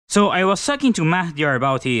So I was talking to Mahdiar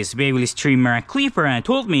about his Babyliss trimmer and clipper, and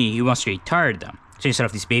told me he wants to retire them. So instead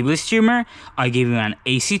of this Babyliss trimmer, I gave him an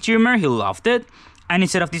AC trimmer, he loved it. And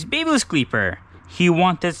instead of this Babyliss clipper, he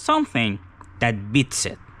wanted something that beats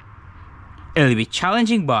it. A little bit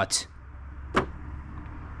challenging, but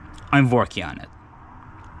I'm working on it.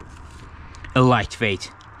 A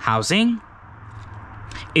lightweight housing.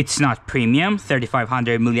 It's not premium,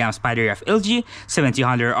 3500 mAh battery of LG,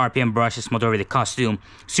 1700 RPM brushless motor with a custom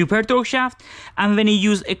super torque shaft. And when you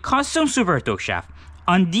use a custom super torque shaft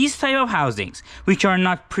on these type of housings, which are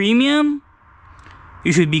not premium,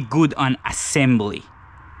 you should be good on assembly.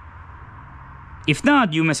 If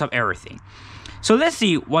not, you mess up everything. So let's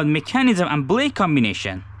see what mechanism and blade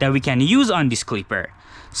combination that we can use on this clipper.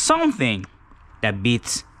 Something that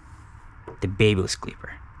beats the Babyliss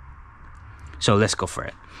clipper. So let's go for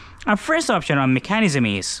it. Our first option on mechanism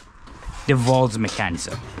is the valve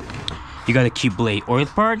mechanism. You got a key blade oil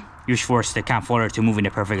part, which forces the cam follower to move in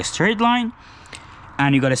a perfect straight line.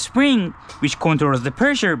 And you got a spring which controls the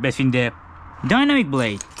pressure between the dynamic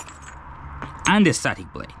blade and the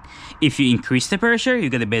static blade. If you increase the pressure,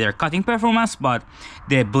 you get a better cutting performance, but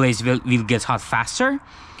the blades will get hot faster.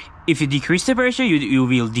 If you decrease the pressure, you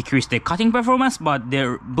will decrease the cutting performance, but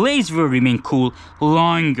the blades will remain cool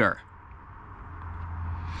longer.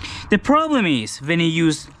 The problem is when you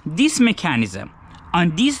use this mechanism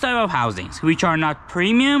on these type of housings, which are not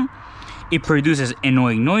premium, it produces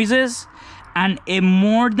annoying noises and a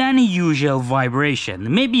more than usual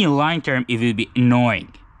vibration. Maybe in long term it will be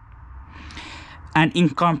annoying. And in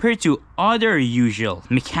compared to other usual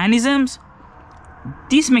mechanisms,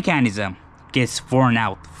 this mechanism gets worn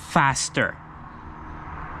out faster.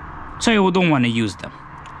 So you don't want to use them.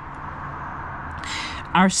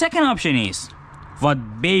 Our second option is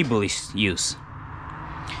what Babyliss use.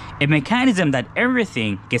 A mechanism that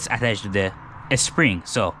everything gets attached to the spring.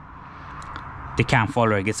 So the cam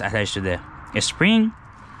follower gets attached to the spring,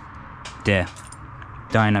 the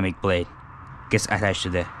dynamic blade gets attached to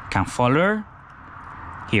the cam follower.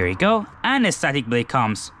 Here we go, and the static blade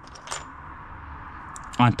comes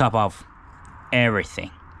on top of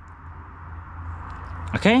everything.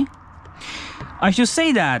 Okay, I should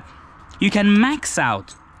say that you can max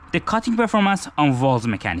out the cutting performance on valve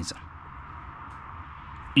mechanism.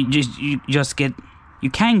 You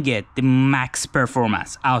can get the max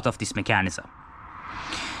performance out of this mechanism,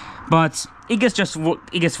 but it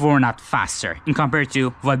gets worn out faster in compared to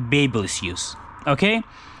what Babyliss use. Okay,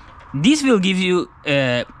 this will give you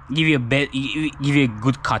a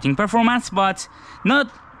good cutting performance, but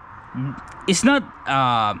it's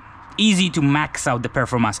not easy to max out the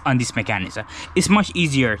performance on this mechanism. It's much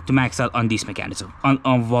easier to max out on this mechanism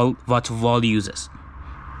on what valve uses.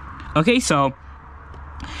 Okay, so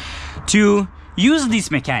to use this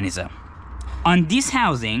mechanism on this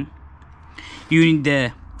housing, you need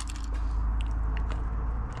the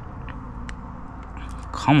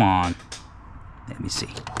come on, let me see.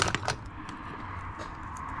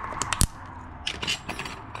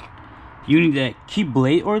 You need the key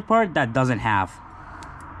blade oil part that doesn't have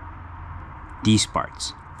these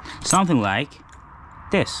parts. Something like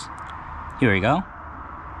this. Here we go.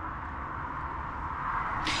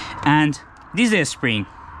 And this is a spring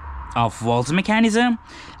of valve mechanism,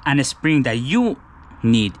 and the spring that you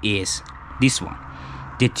need is this one.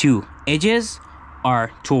 The two edges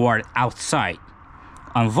are toward outside.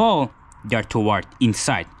 On valve, they are toward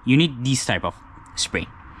inside. You need this type of spring.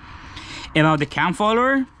 About the cam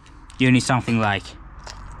follower, you need something like,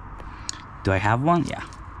 do I have one? Yeah,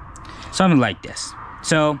 something like this.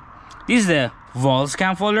 So this is the valve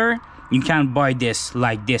cam follower. You can buy this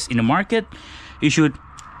like this in the market. You should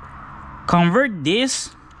convert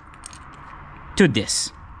this to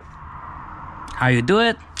this. How you do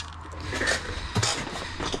it?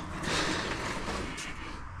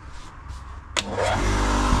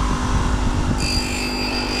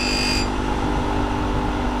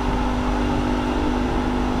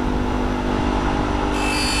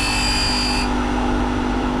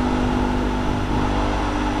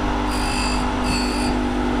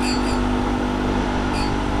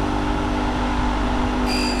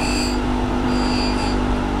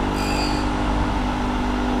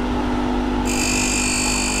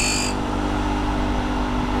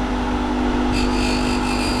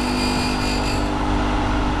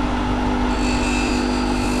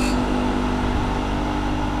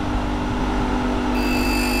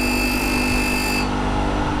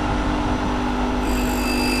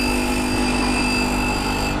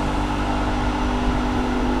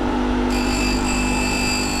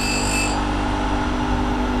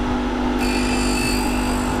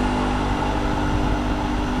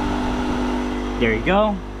 There you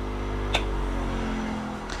go.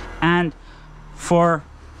 And for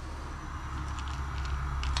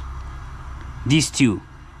these two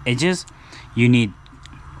edges, you need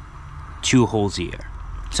 2 holes here.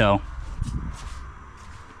 So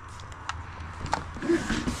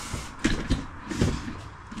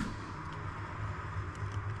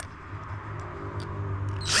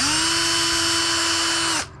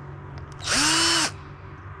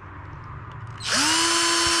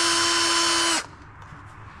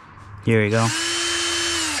here we go.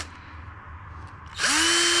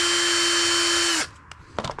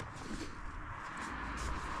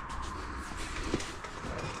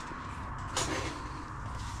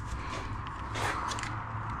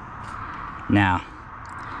 Now,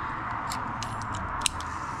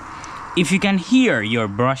 if you can hear your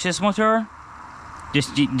brushless motor, it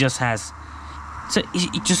just has, so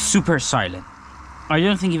it's just super silent. I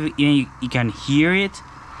don't think if you can hear it,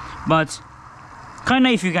 but kind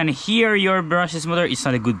of if you can hear your brushless motor, it's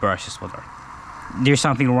not a good brushless motor. There's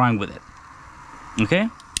something wrong with it. Okay?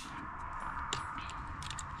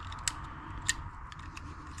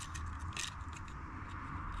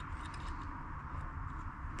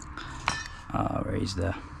 Where is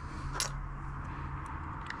the...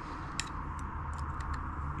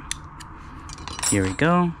 Here we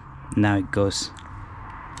go. Now it goes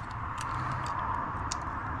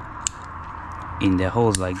in the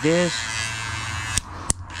holes like this.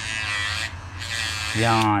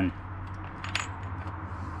 Yawn.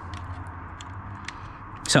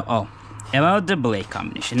 So, about the blade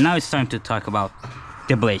combination. Now it's time to talk about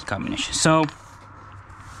the blade combination. So,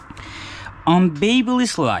 on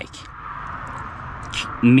Babyliss like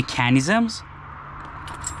mechanisms,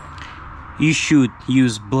 you should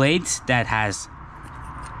use blades that has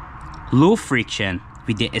low friction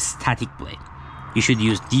with the static blade. You should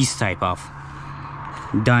use these type of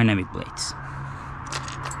dynamic blades.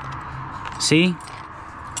 See?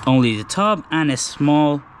 Only the top and a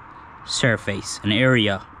small surface, an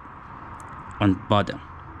area on bottom.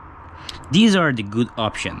 These are the good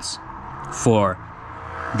options for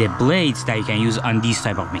the blades that you can use on these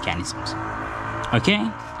type of mechanisms.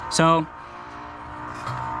 Okay, so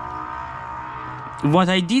what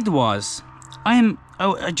I did was I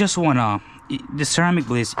just wanna the ceramic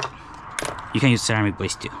blades. You can use ceramic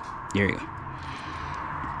blades too. There you go.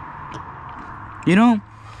 You know,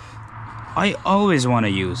 I always want to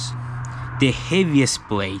use the heaviest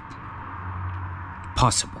blade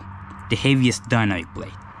possible, the heaviest dynamic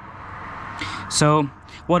blade. So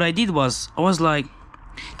what I did was I was like,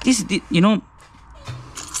 you know,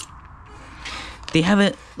 they have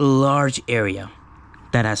a large area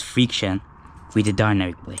that has friction with the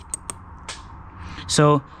dynamic blade,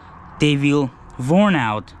 so they will worn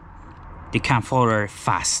out the cam follower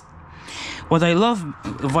fast.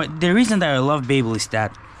 The reason that I love Babyliss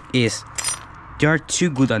that is they are too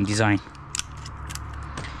good on design.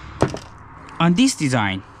 On this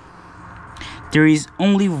design, there is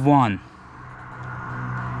only one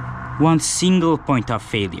single point of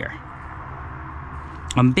failure.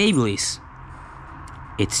 On Babyliss,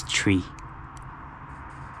 it's 3.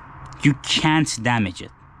 You can't damage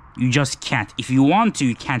it. You just can't. If you want to,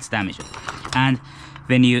 you can't damage it. And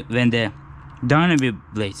when the dynamic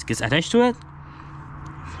blades gets attached to it,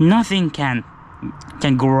 nothing can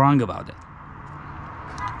go wrong about it.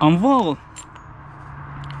 On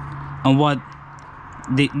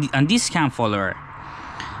this cam follower,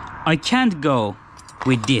 I can't go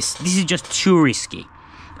with this. This is just too risky.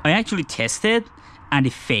 I actually tested and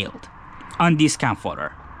it failed on this cam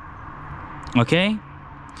follower. Okay,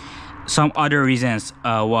 some other reasons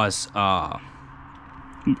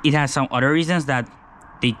it has some other reasons that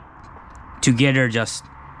they together just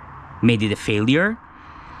made it a failure,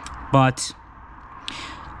 but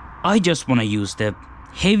I just want to use the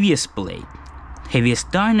heaviest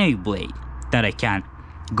dynamic blade that I can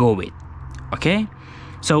go with. Okay,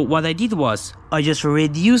 so what I did was I just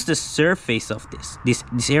reduced the surface of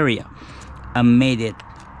this area and made it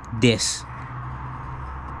this,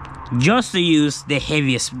 just to use the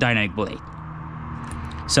heaviest dynamic blade.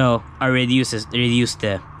 So I reduced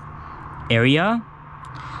the area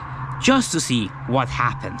just to see what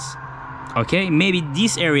happens. Okay, maybe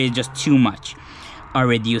this area is just too much. I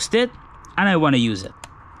reduced it and I want to use it.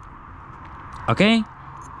 Okay,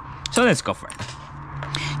 so let's go for it.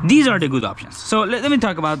 These are the good options. So let me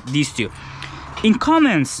talk about these two. In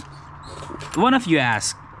comments, one of you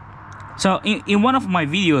asked, so in one of my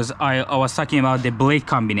videos I was talking about the blade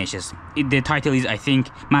combinations. The title is, I think,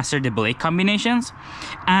 Master the Blade Combinations,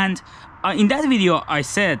 and in that video I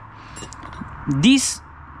said this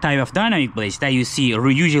type of dynamic blades that you see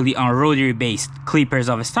usually on rotary based clippers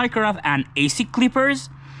of Stylecraft and AC clippers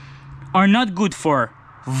are not good for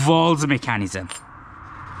valve mechanism.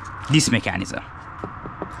 This mechanism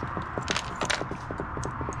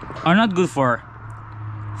are not good for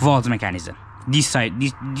valve mechanism. This side,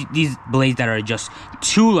 these blades that are just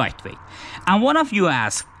too lightweight. And one of you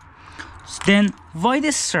asked, then why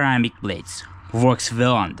the ceramic blades works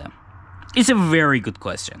well on them? It's a very good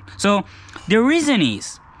question. So the reason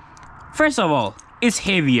is, first of all, it's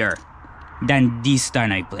heavier than this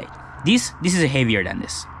dynamic blade. This is heavier than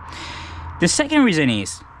this. The second reason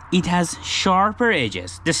is it has sharper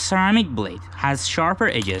edges. The ceramic blade has sharper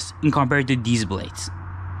edges in compared to these blades.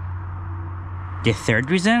 The third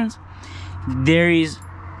reason, there's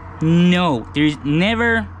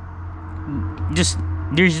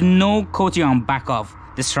no coating on back of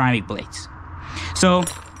the ceramic blades. So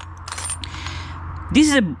this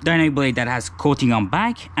is a dynamic blade that has coating on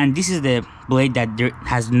back, and this is the blade that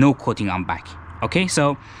has no coating on back. Okay,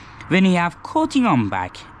 so when you have coating on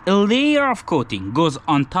back, a layer of coating goes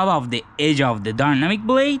on top of the edge of the dynamic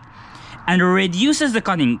blade and reduces the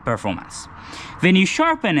cutting performance. When you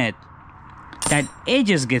sharpen it, that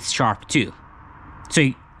edges get sharp too.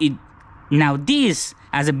 So now this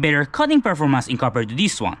has a better cutting performance in compared to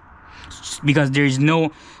this one, because there is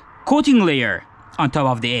no coating layer on top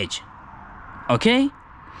of the edge. Okay,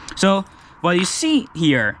 so what you see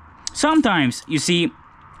here, sometimes you see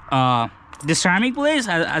the ceramic blades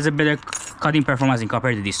has a better cutting performance in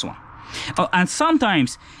compared to this one. And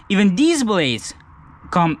sometimes even these blades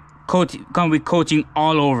come with coating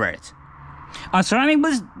all over it. On ceramic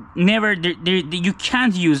blades, never you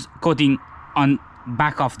can't use coating on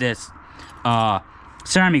back of this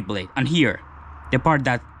ceramic blade. And here, the part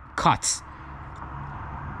that cuts,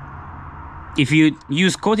 if you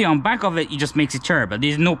use coating on back of it, it just makes it terrible.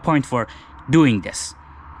 There's no point for doing this.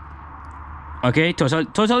 Okay,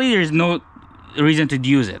 totally there's no reason to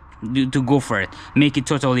use it, to go for it, make it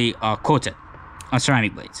totally coated on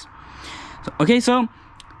ceramic blades. So, okay, so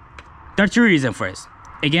there are two reasons for it.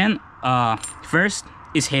 Again, first,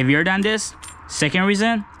 it's heavier than this. Second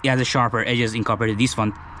reason, it has a sharper edges in compared to this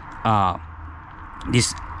one,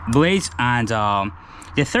 these blades. And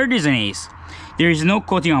the third reason is there is no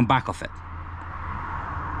coating on back of it.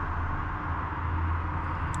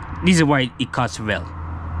 This is why it cuts well.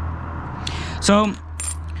 So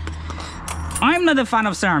I'm not a fan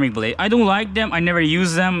of ceramic blade. I don't like them. I never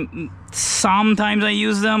use them. Sometimes I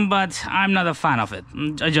use them, but I'm not a fan of it.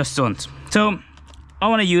 I just don't. So I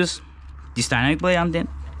want to use this dynamic blade, and then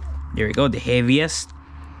there we go, the heaviest.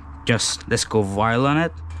 Just let's go viral on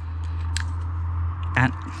it.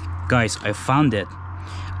 And guys, I found it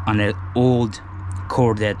on an old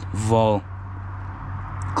corded wall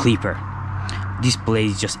clipper. This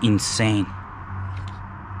blade is just insane.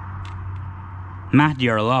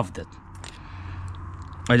 Matthew loved it.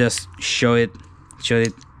 I just showed it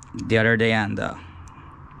the other day, and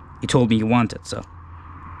he told me he wanted. So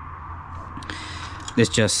let's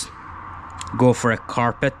just go for a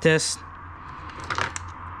carpet test.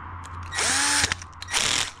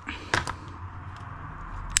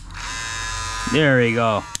 There we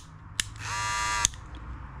go.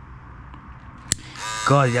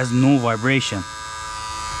 God, it has no vibration.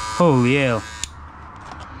 Holy hell.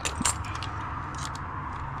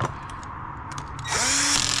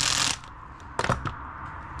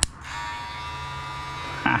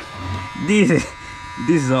 This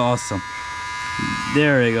is awesome.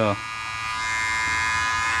 There we go.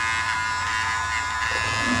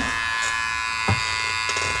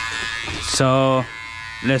 So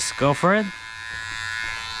let's go for it.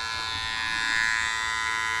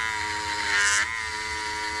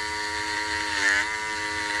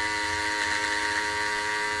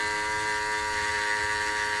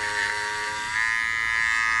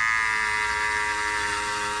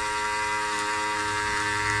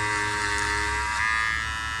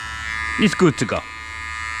 It's good to go.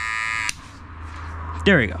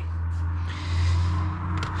 There we go.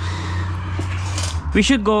 We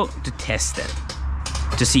should go to test it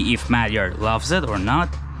to see if Madyar loves it or not.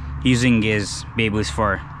 Using his Babyliss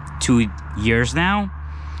for 2 years now.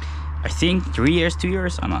 I think 3 years, 2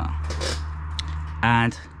 years, I don't know.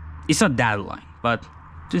 And it's not that long, but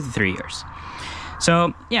 2 to 3 years.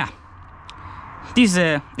 So yeah, this is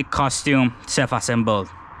a costume self-assembled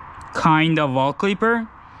kind of wall clipper.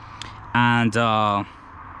 And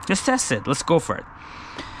just test it. Let's go for it.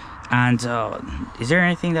 And is there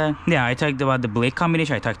anything that... Yeah, I talked about the blade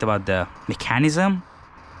combination. I talked about the mechanism.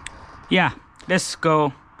 Yeah, let's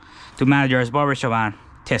go to Madyar's barbershop and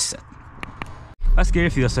test it. بس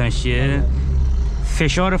گرفتی داستانش چیه؟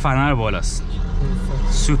 فشار فنر بالاست.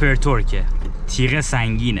 سوپر تورکه. تیغ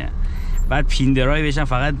سنگینه. بعد پیندرهای بشن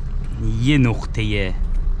فقط یه نقطه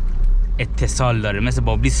اتصال داره، مثل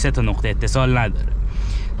بابلیس 3 تا نقطه اتصال نداره.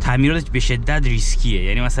 تعمیراتش به شدت ریسکیه،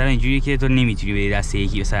 یعنی مثلا اینجوریه که تو نمیتونی بری دست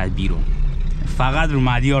یکی مثلا از بیرون، فقط رو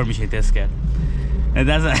مدیار میشه تست کرد.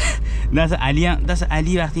 دست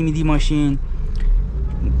علی وقتی میدی ماشین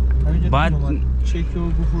باید چک و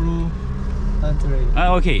گفرو انتری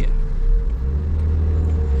اوکیه.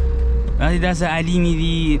 وقتی دست علی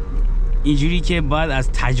میدی اینجوری که باید از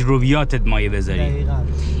تجربیاتت مایه بذاری،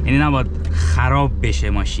 یعنی نباید خراب بشه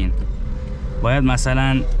ماشین، باید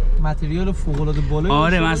مثلا متریال فوق العاده بالا.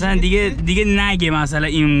 آره مثلا دیگه نگه مثلا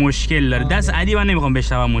این مشکل داره. دست علی من نمیخوام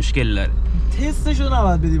بشنوم مشکل داره. تستشو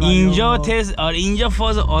نباید بدی اینجا تست. آره اینجا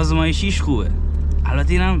فاز آزمایشیش خوبه.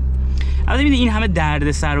 البته میدونی این همه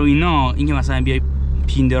دردسر و اینا، این که مثلا بیای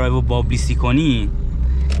پین درایو و بابلیسی کنی،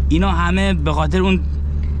 اینا همه به خاطر اون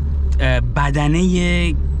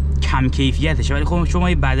بدنه کم کیفیتشه. ولی خب شما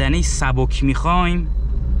یه بدنه سبک میخوایم،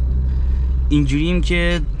 اینجوریم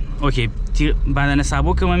که اوکی بدنه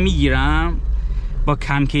سبک من میگیرم، با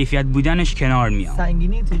کم کیفیت بودنش کنار میام.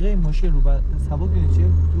 سنگینی تیغه ماشین رو سبک چه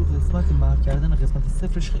تو قسمت محو کردن قسمت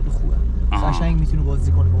صفرش خیلی خوبه. قشنگ میتونه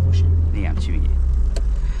بازی کنه با ماشین. نگم چی میگی؟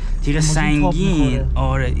 تیغ سنگین.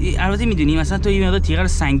 آره البته میدونی مثلا تو یه مقدار تیغ رو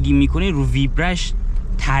سنگین میکنی رو ویبرش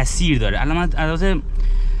تاثیر داره. الان من البته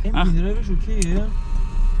این ویدرایوش اوکیه.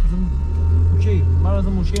 اوکی من از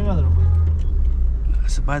مشکلی ندارم.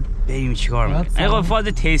 اصلا باید بریم چیکار کنیم. آقا فاز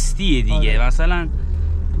تستیه دیگه. آره. مثلا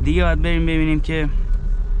دیگه باید بریم ببینیم که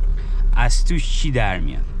از توش چی در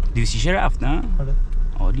میاد. 206 رفت نه؟ آره.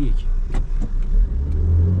 عالیه که.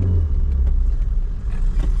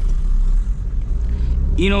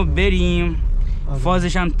 اینو بریم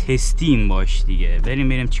فازش هم تستیم باش دیگه،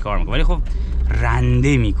 بریم چیکار میکنه. ولی خب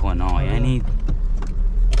رنده میکنه یعنی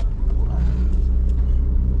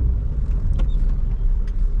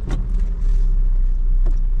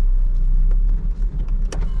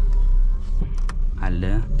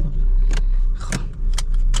حله. خب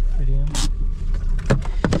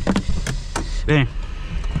بریم.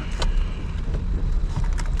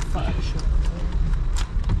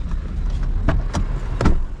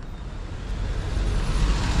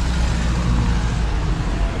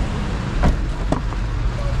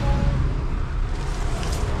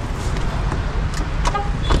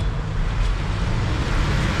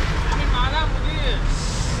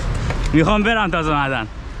 میخوام برم تازه معدن.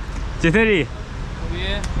 چطوری؟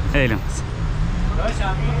 خوبیه؟ خیلی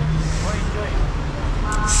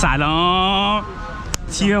سلام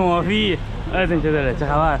تیم مافی. چطوره؟ چه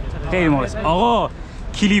خبر؟ خیلی مخلص. آقا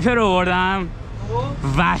کلیپر رو آوردم،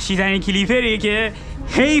 وحشی ترین کلیپریه که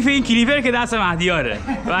حیف این کلیپر که دست مهدیاره،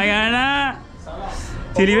 وگرنه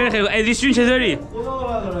کلیپر خیلی. ادریس جون چطوری؟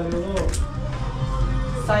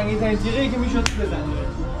 سنگین ترین تیغه‌ای که میشد بزنی.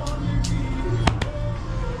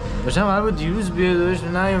 باشم قرار بود دیروز بیادش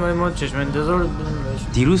نه ما چشم انتظار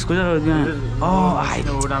دیروز کجا قرار بیان؟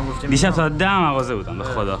 دیشب تا 10 مغازه بودم به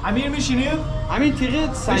خدا. امیر میشینیم؟ همین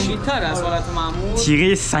تیغه سنگین‌تر از حالت معمول.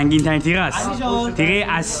 تیغه سنگین‌ترین تیغه است. تیغه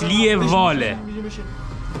اصلی واله.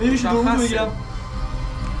 ببینش دومو بگیرم.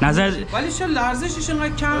 نظر ولی چه لرزشش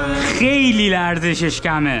انقدر کمه؟ خیلی لرزشش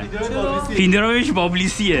کمه. پیندرایوش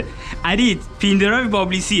بابلیسیه. علی پیندرایو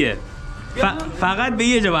بابلیسیه. فقط به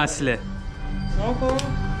یه جا وصله.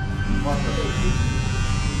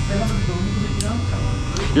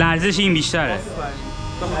 لرزش این بیشتره.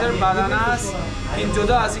 به خاطر بدنه است. پین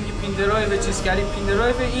جدا از اینکه پین درایو چیز کردی، پین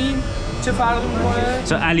درایو این چه فرقی میکنه؟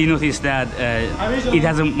 So Ali noticed that it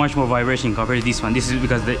has a much more vibration compared to this one. This is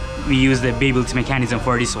because we use the Babyliss mechanism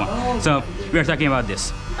for this one. So we are talking about this.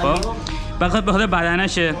 به خاطر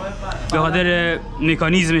بدنشه، به خاطر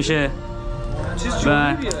مکانیزمشه.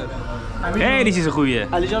 و خیلی چیز خوبیه.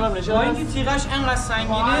 علی جانم نشه. با اینکه تیغش انقدر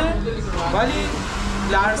سنگینه ولی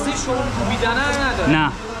لرزش و کوبیدنه نداره.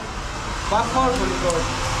 نه. باید کار کنید باش.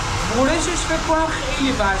 برشش فکر کنم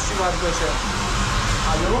خیلی وحشی باید باشه.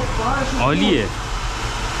 عالیه.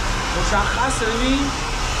 مشخصه ببین.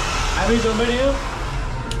 امیر جان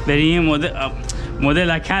بریم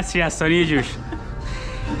مدل کسری از ثانیه جوش.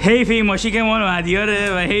 حیف این ماشین که مال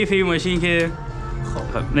مهدیاره و حیف این ماشین که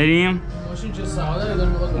بریم. ماشین چه سعادتی داره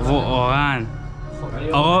میخواد. واقعا.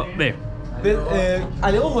 آقا بریم.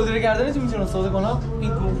 علی آقا حضور گردنت میتونم استفاده کنم؟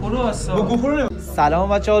 این گوپرو هست. با گوپرو سلام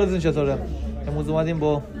بچه‌ها، حالتون چطوره؟ امروز اومدیم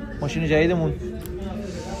با ماشین جدیدمون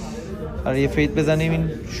برای یه فیت بزنیم.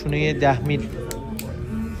 این شونه 10 میل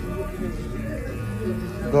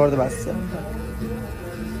گارد بسته.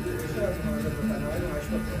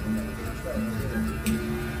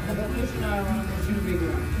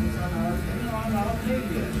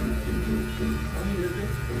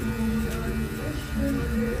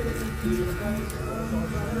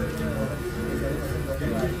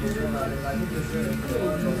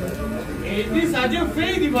 ایدی سجا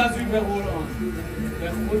خیلی بازوی به قرآن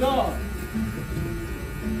به خدا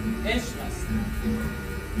عشق است.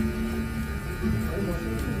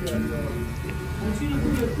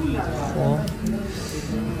 خب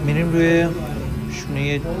میریم روی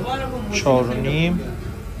شونه 4.5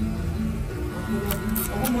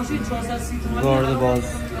 گارد باز.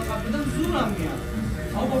 زورم میاد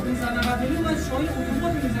اما با 590 میلیون من شاید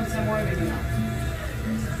اتومات میزنم 3 ماه بگیرم.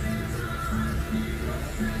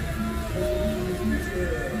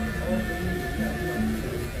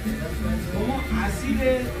 ما اصیل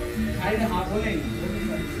خرید حواله ایم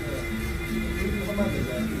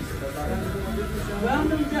و هم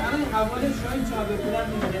داریم که الان حواله شاید چابه بودن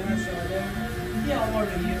میگه من شاده یه آمار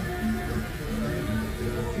بگیر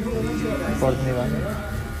بارد میبنده.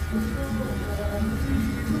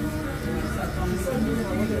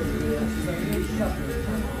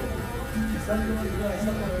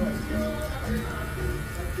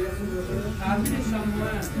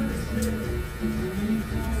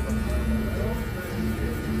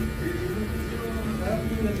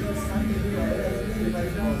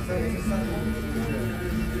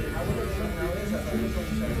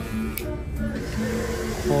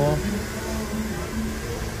 خب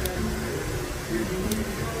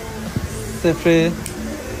صفر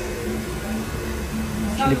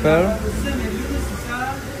کلیپر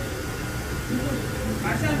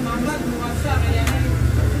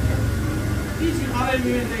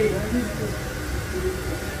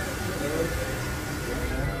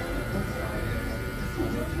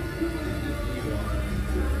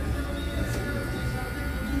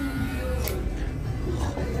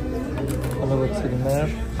حالا با تریمر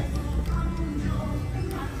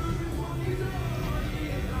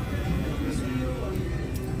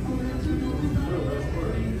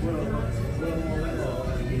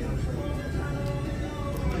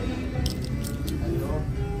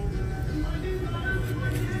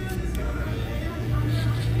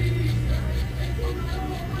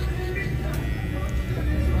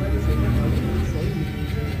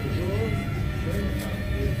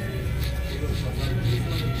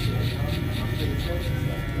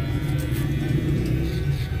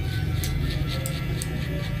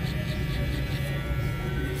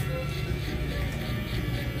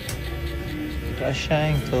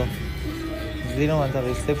قشنگ تا زیر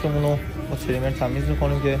منطقه صفرمون رو با تریمر تمیز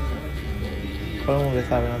میکنیم که کارمون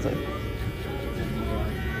بهتر به نظر بیاد.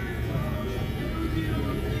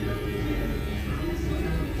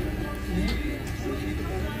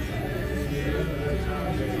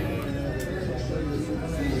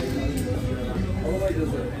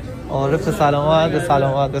 عارف به سلامت، به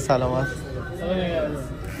سلامت، به سلامت.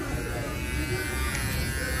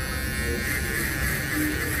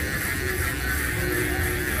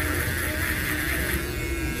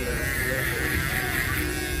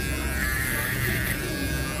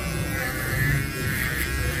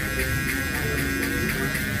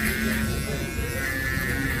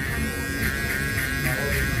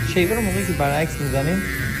 شیور رو موقعی که برعکس میزنیم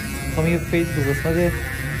میخوام یه فید دو قسمت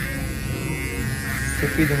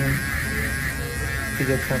سفیدمون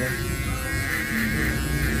ایجاد کنه.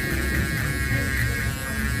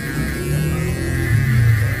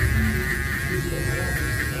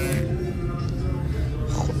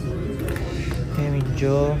 خب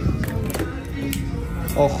اینجا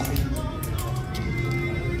آخ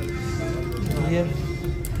یه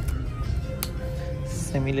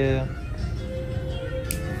 3 میل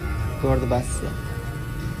گارد بسته.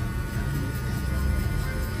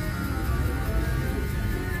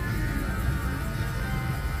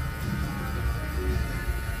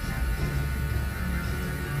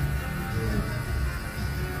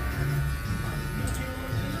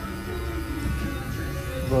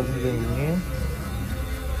 گارد می‌زنیم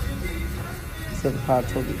سر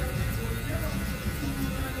پرتابی.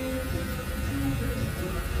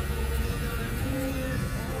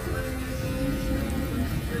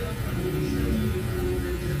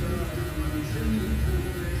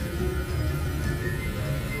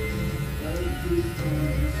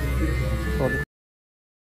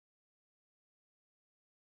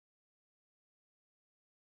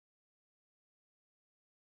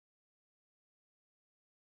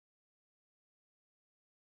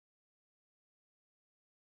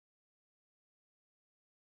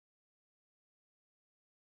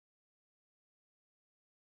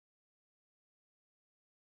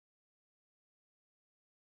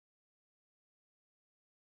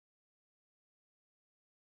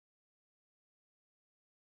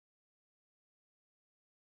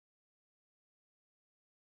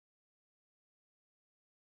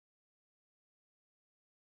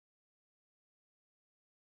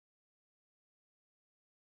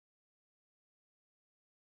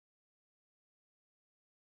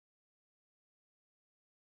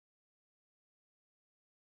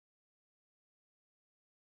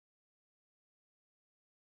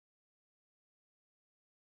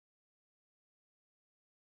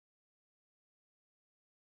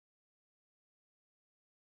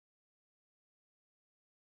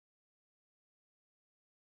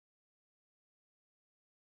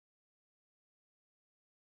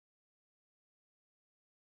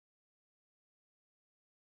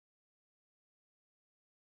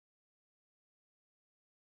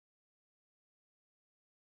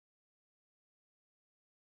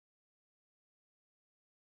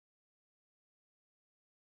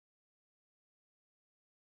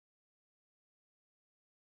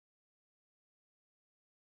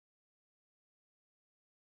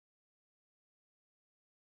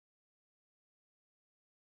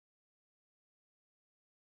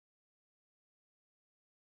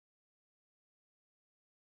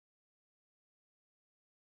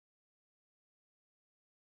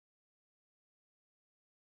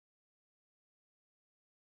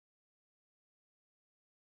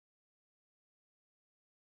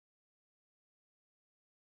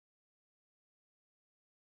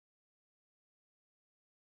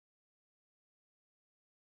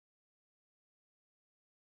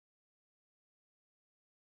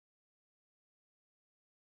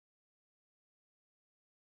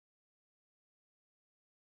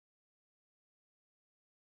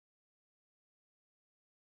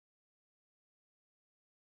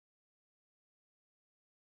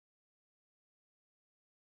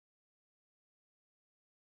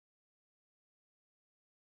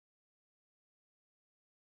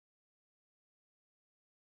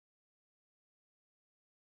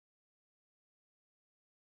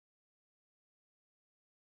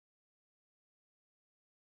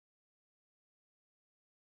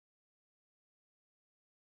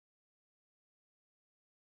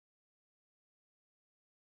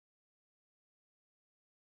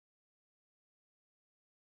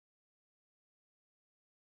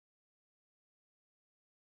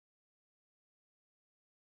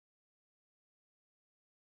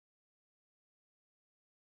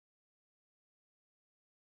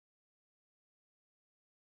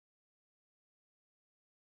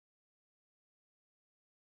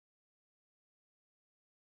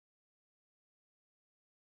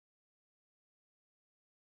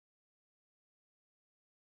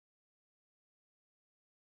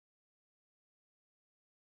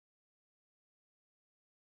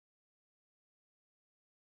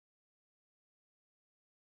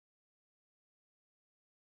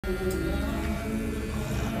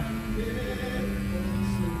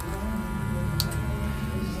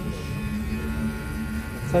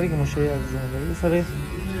 سری که مشتری عزیزم داره یه سر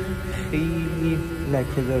خیلی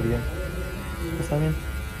لکه داریه، مثلا این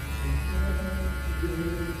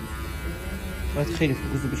باید خیلی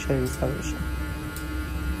فوکوس بیشتری رو سر باشم.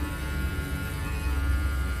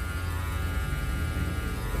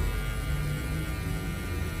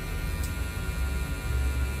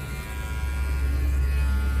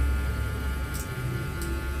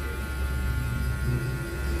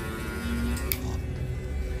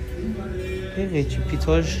 یه قیچی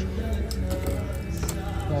پیتاژ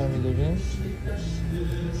برمی داریم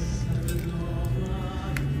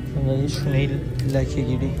و یه شونه لکه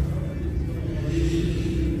گیری،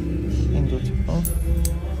 این دو تا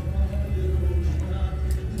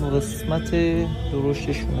قسمت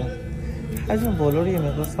درشت شونه حجم بالا رو یه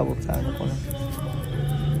مقدار سبک‌تر میکنه.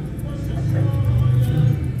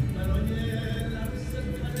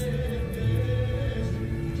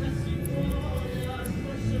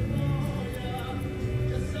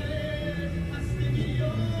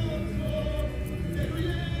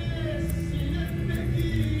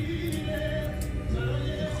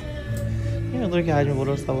 این مقداری که حجم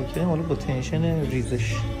بالا رو سبک کردیم، حالا با تنشن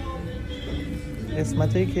ریزش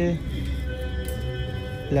قسمتایی که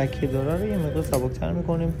لکه داره رو یه مقدار سبک‌تر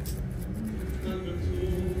میکنیم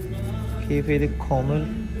که یه فید کامل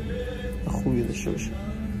خوبی داشته باشه.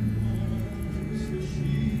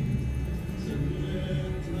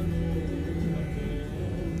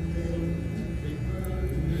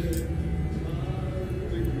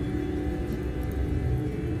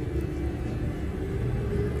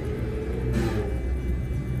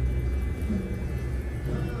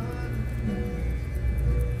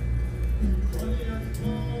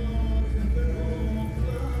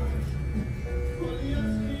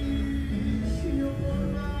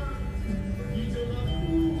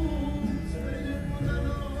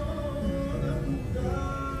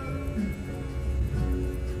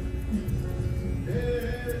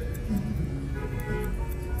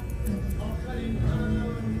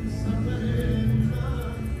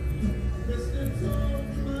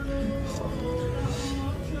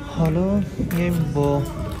 حالا میایم با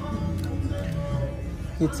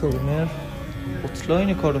یه تریمر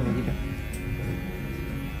اوتلاین کارو میگیریم.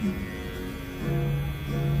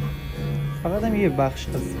 فقط هم یه بخش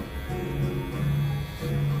از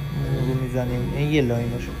رو میزنیم، این یه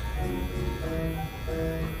لاینشو.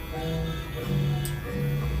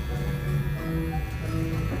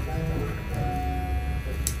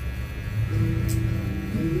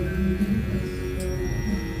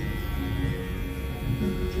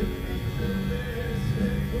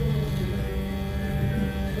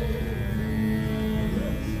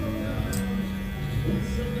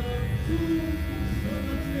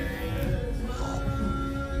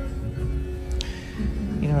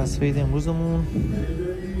 این از فید امروزمون.